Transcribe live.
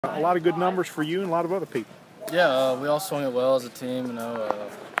A lot of good numbers for you and a lot of other people. Yeah, we all swung it well as a team.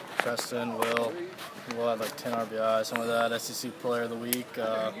 Preston, Will had like 10 RBI, some of that. SEC Player of the Week.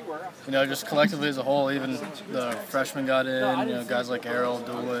 Just collectively as a whole, even the freshmen got in. Guys like Errol,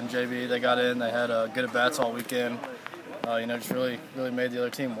 Dula, and JB, they got in. They had good at bats all weekend. Just really made the other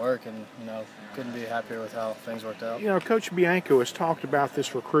team work, and couldn't be happier with how things worked out. Coach Bianco has talked about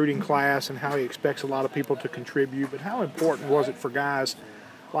this recruiting class and how he expects a lot of people to contribute. But how important was it for guys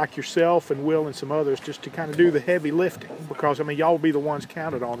like yourself and Will and some others just to kind of do the heavy lifting? Because, y'all will be the ones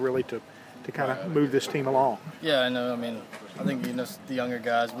counted on really to kind of move this team along. Yeah, I know. I think, the younger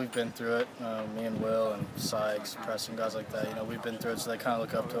guys, we've been through it. Me and Will and Sykes, Preston, guys like that, we've been through it, so they kind of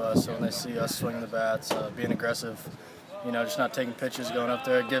look up to us. So when they see us swinging the bats, being aggressive, just not taking pitches, going up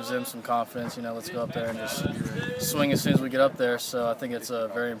there, it gives them some confidence. Let's go up there and just swing as soon as we get up there. So I think it's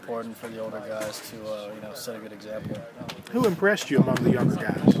very important for the older guys to, set a good example. Who impressed you among the younger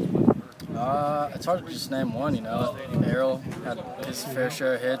guys? It's hard to just name one. Errol had his fair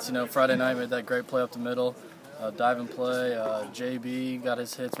share of hits. Friday night made that great play up the middle, diving play. JB got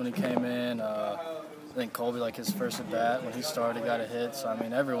his hits when he came in. I think Colby, his first at bat when he started, got a hit. So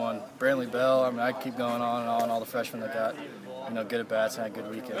everyone, Brantley Bell. I keep going on and on. All the freshmen that got good at bats and had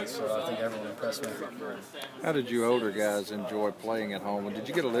good weekends. So I think everyone impressed me. How did you older guys enjoy playing at home? And did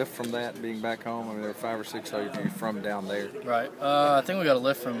you get a lift from that being back home? There were 5 or 6 of you from down there. Right. I think we got a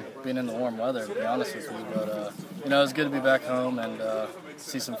lift from being in the warm weather, to be honest with you. But it was good to be back home and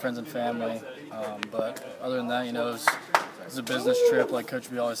see some friends and family. But other than that, it was a business trip, like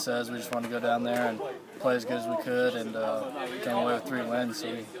Coach B always says. We just wanted to go down there and play as good as we could, and came away with 3 wins, so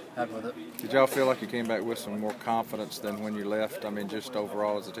we're happy with it. Did y'all feel like you came back with some more confidence than when you left? just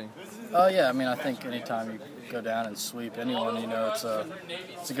overall as a team? Yeah, I think anytime you go down and sweep anyone, it's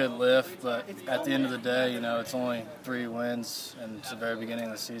a good lift, but at the end of the day, it's only 3 wins, and it's the very beginning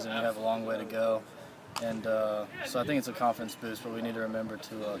of the season. We have a long way to go. And so I think it's a confidence boost, but we need to remember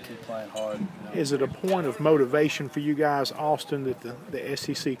to keep playing hard. Is it a point of motivation for you guys, Austin, that the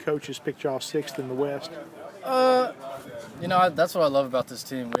SEC coaches picked y'all 6th in the West? That's what I love about this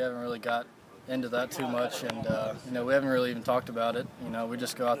team. We haven't really got into that too much, and we haven't really even talked about it. We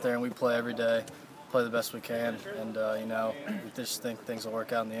just go out there and we play every day, play the best we can, and we just think things will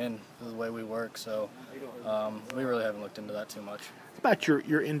work out in the end the way we work. So we really haven't looked into that too much. About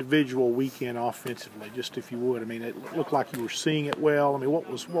your individual weekend offensively, just if you would. It looked like you were seeing it well.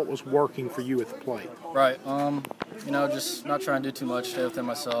 What was working for you at the plate? Right. Just not trying to do too much, stay within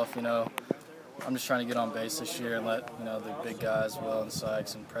myself. I'm just trying to get on base this year and let the big guys, Will and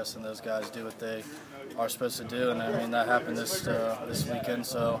Sykes and Preston, those guys do what they are supposed to do. And that happened this weekend.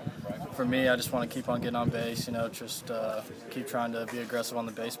 So for me, I just want to keep on getting on base. Just keep trying to be aggressive on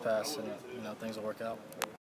the base pass, and things will work out.